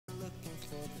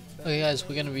Okay guys,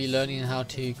 we're going to be learning how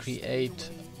to create,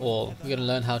 or we're going to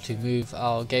learn how to move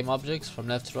our game objects from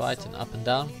left to right and up and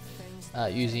down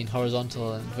using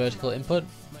horizontal and vertical input.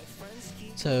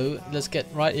 So let's get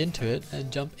right into it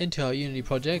and jump into our Unity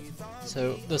project.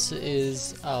 So this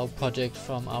is our project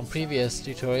from our previous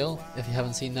tutorial. If you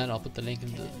haven't seen that, I'll put the link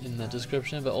in the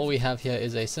description, but all we have here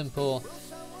is a simple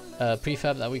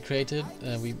prefab that we created.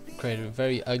 We created a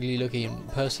very ugly looking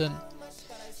person.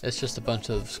 It's just a bunch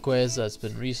of squares that's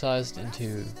been resized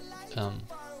into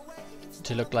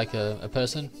to look like a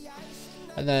person.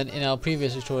 And then in our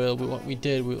previous tutorial, what we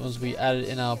did was we added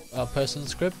in our person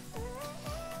script,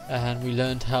 and we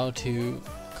learned how to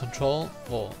control,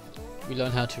 or we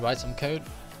learned how to write some code.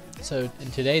 So in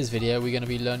today's video, we're going to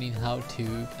be learning how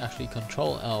to actually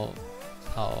control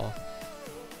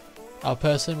our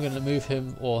person. We're going to move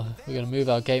him, or we're going to move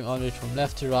our game object from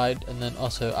left to right, and then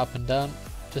also up and down,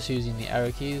 just using the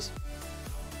arrow keys.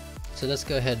 So let's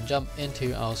go ahead and jump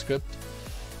into our script.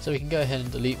 So we can go ahead and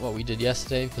delete what we did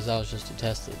yesterday, because that was just to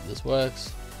test that this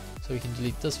works. So we can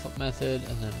delete this method,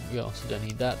 and then we also don't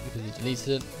need that because we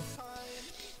deleted it.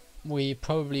 We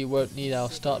probably won't need our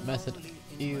start method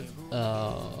either.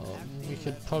 We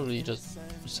could probably just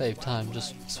save time,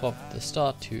 just swap the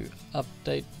start to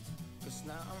update,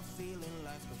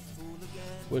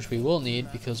 which we will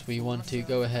need because we want to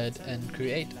go ahead and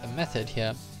create a method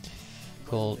here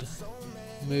called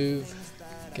move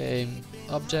game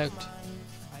object,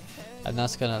 and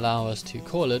that's going to allow us to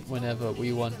call it whenever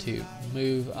we want to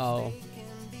move our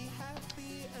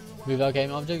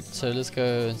game object. So let's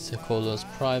go and call this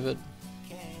private,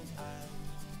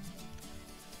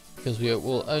 because we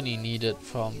will only need it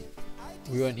from,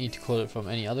 we won't need to call it from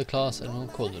any other class, and we'll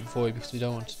call it void because we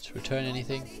don't want it to return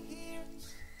anything.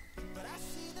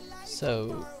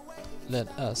 So let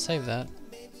us save that,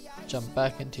 jump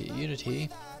back into Unity,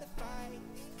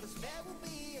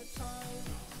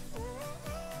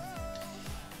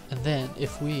 and then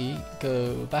if we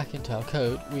go back into our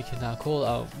code, we can now call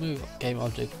our move game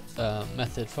object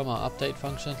method from our update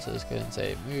function. So let's go and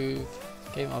say move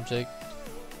game object,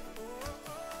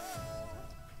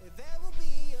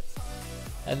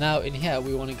 and now in here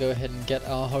we want to go ahead and get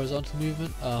our horizontal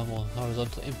movement, or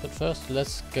horizontal input first.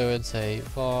 Let's go and say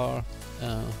var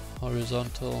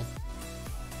horizontal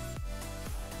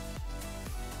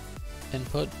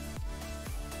input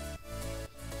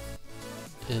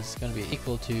is going to be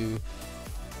equal to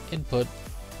input,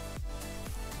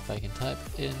 if I can type,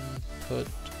 input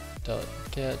dot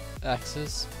get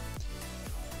axis,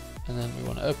 and then we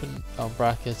want to open our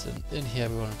brackets, and in here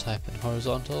we want to type in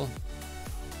horizontal.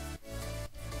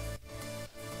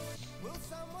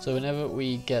 So whenever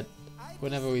we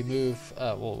move,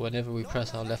 whenever we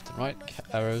press our left and right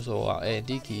arrows or our A and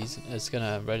D keys, it's going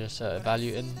to register a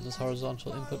value in this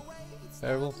horizontal input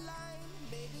variable.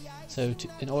 So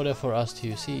in order for us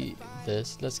to see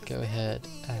this, let's go ahead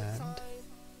and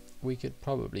we could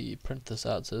probably print this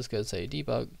out. So let's go and say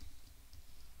debug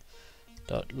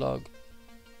dot log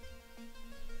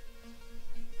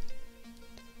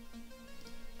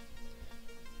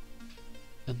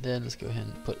and then let's go ahead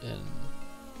and put in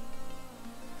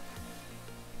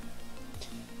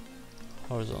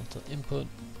horizontal input.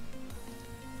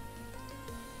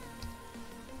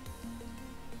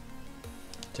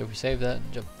 So if we save that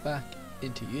and jump back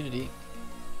into Unity,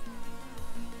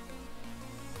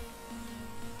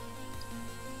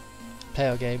 play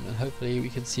our game, and hopefully we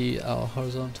can see our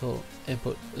horizontal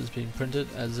input is being printed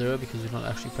as 0 because we're not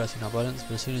actually pressing our buttons.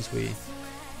 But as soon as we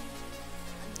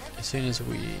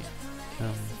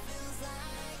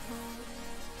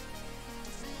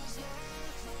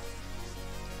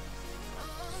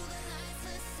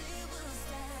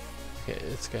okay,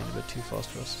 it's going a bit too fast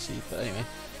for us to see, but anyway,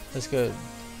 let's go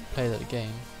play that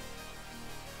again,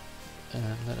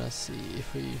 and let us see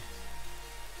if we,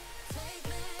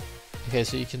 okay,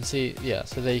 so you can see, yeah,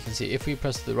 so there you can see if we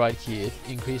press the right key it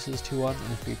increases to 1,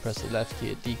 and if we press the left key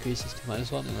it decreases to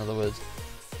 -1. In other words,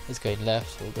 it's going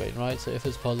left or going right. So if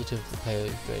it's positive, the player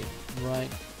is going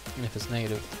right, and if it's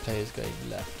negative, the player is going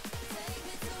left.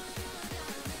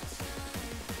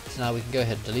 So now we can go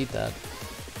ahead and delete that,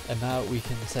 and now we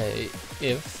can say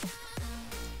if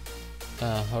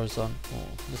horizontal,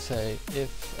 let's say if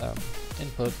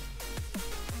input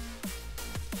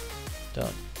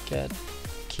dot get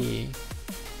key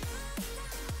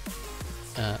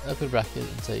open bracket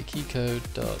and say key code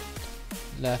dot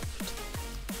left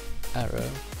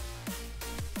arrow,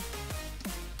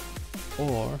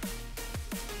 or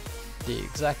the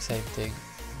exact same thing,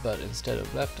 but instead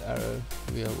of left arrow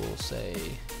we will say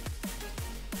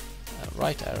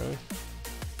right arrow.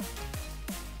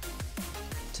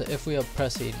 So if we are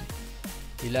pressing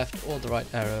the left or the right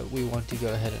arrow, we want to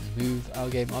go ahead and move our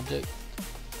game object.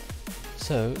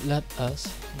 So let us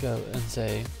go and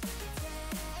say,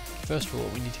 first of all,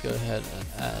 we need to go ahead and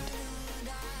add.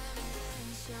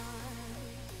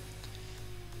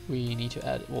 We need to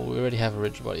add, well, we already have a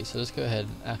rigid body, so let's go ahead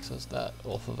and access that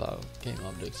off of our game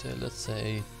object. So let's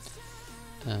say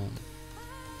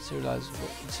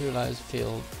serialize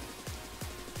field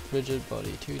rigid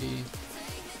body 2D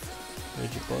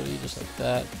rigid body, just like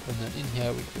that, and then in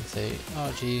here we can say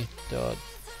rg dot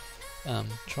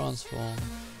transform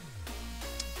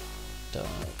dot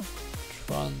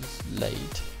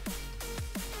translate,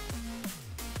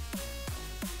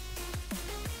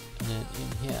 and then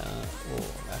in here, or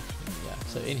actually yeah,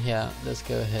 so in here let's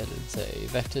go ahead and say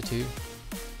vector2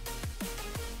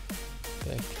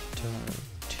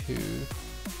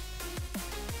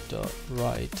 dot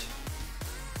right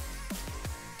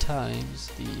times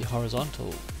the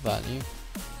horizontal value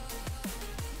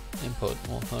input,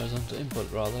 or horizontal input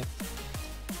rather,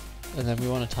 and then we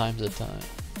want to times the time,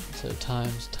 so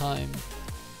times time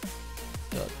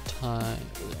dot time,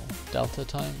 delta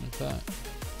time, in fact,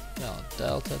 yeah,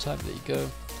 delta time, there you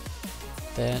go.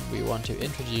 Then we want to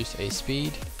introduce a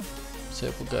speed,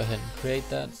 so we'll go ahead and create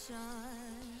that.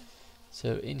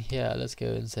 So in here let's go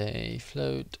and say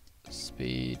float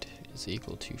speed is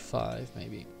equal to 5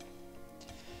 maybe.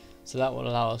 So that will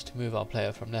allow us to move our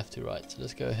player from left to right. So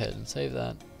let's go ahead and save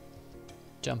that,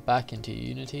 jump back into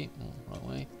Unity, wrong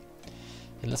way,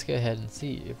 and let's go ahead and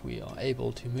see if we are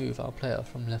able to move our player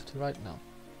from left to right now.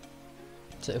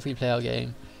 So if we play our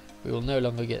game, we will no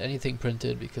longer get anything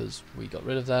printed because we got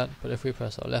rid of that, but if we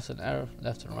press our left and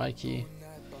right key,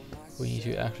 we need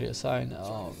to actually assign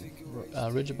our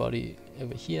rigid body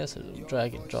over here, so it'll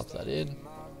drag and drop that in.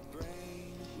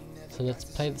 So let's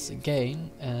play this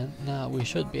again, and now we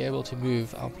should be able to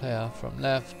move our player from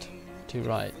left to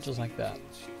right, just like that.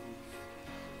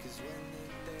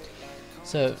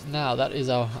 So now that is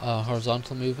our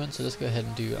horizontal movement, so let's go ahead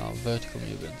and do our vertical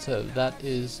movement. So that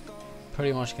is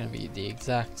pretty much going to be the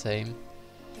exact same,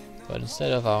 but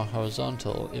instead of our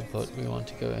horizontal input, we want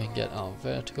to go and get our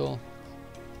vertical.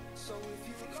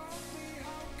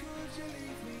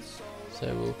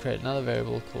 So we'll create another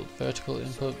variable called vertical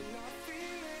input,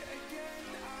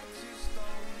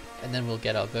 and then we'll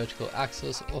get our vertical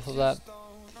axis off of that,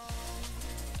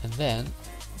 and then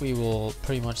we will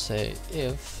pretty much say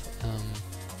if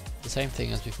the same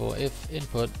thing as before, if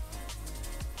input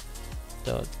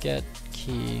dot get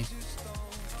key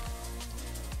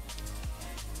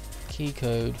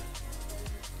code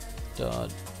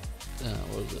dot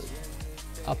what is it,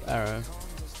 up arrow,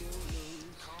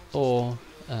 or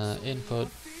input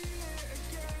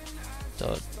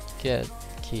dot get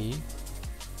key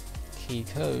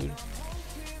code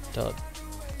dot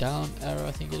down arrow,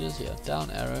 I think it is, yeah, down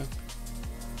arrow,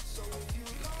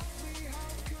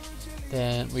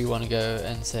 then we want to go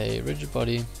and say rigid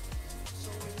body,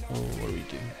 or what do we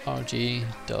do, rg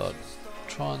dot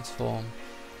transform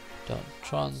dot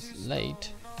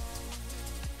translate,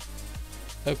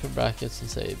 open brackets, and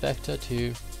say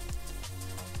vector2,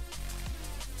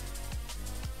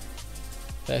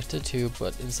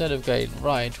 but instead of going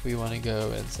right, we want to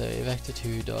go and say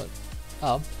vector2 dot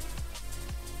up,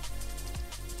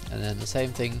 and then the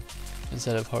same thing,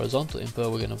 instead of horizontal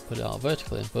input, we're going to put our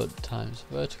vertical input times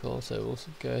vertical. So we'll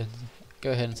go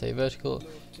ahead and say vector2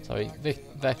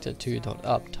 dot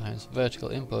up times vertical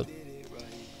input.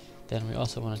 Then we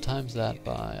also want to times that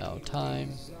by our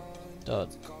time dot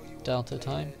delta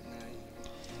time,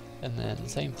 and then the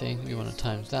same thing, we want to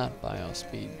times that by our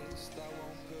speed.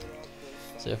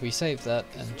 So if we save that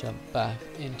and jump back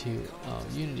into our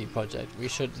Unity project, we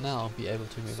should now be able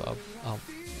to move our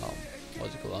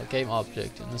what's it called, our game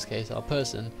object, in this case our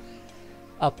person,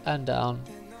 up and down,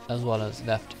 as well as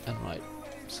left and right.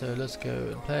 So let's go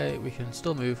and play. We can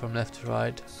still move from left to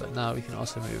right, but now we can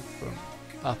also move from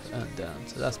up and down,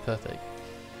 so that's perfect.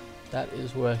 That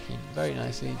is working very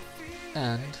nicely,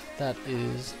 and that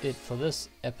is it for this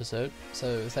episode.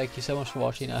 So thank you so much for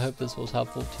watching. I hope this was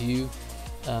helpful to you.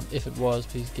 If it was,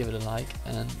 please give it a like,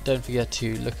 and don't forget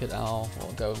to look at or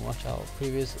go and watch our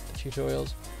previous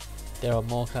tutorials. There are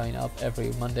more coming up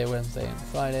every Monday, Wednesday and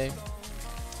Friday,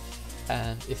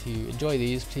 and if you enjoy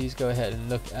these, please go ahead and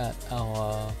look at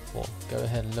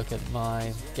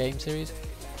my game series.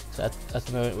 So at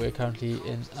the moment we're currently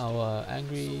in our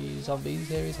Angry Zombies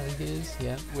series, I think it is.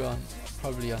 Yeah, we're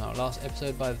probably on our last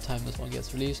episode by the time this one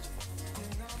gets released.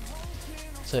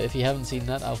 So if you haven't seen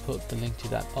that, I'll put the link to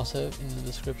that also in the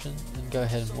description, and go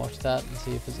ahead and watch that and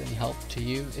see if there's any help to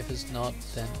you. If it's not,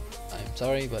 then I'm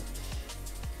sorry, but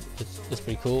it's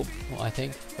pretty cool, I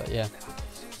think. But yeah,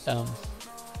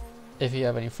 If you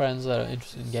have any friends that are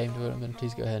interested in game development,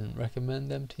 please go ahead and recommend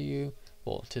them to you,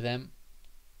 or to them.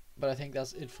 But I think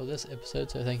that's it for this episode,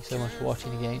 so thank you so much for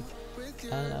watching again,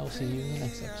 and I will see you in the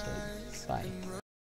next episode. Bye.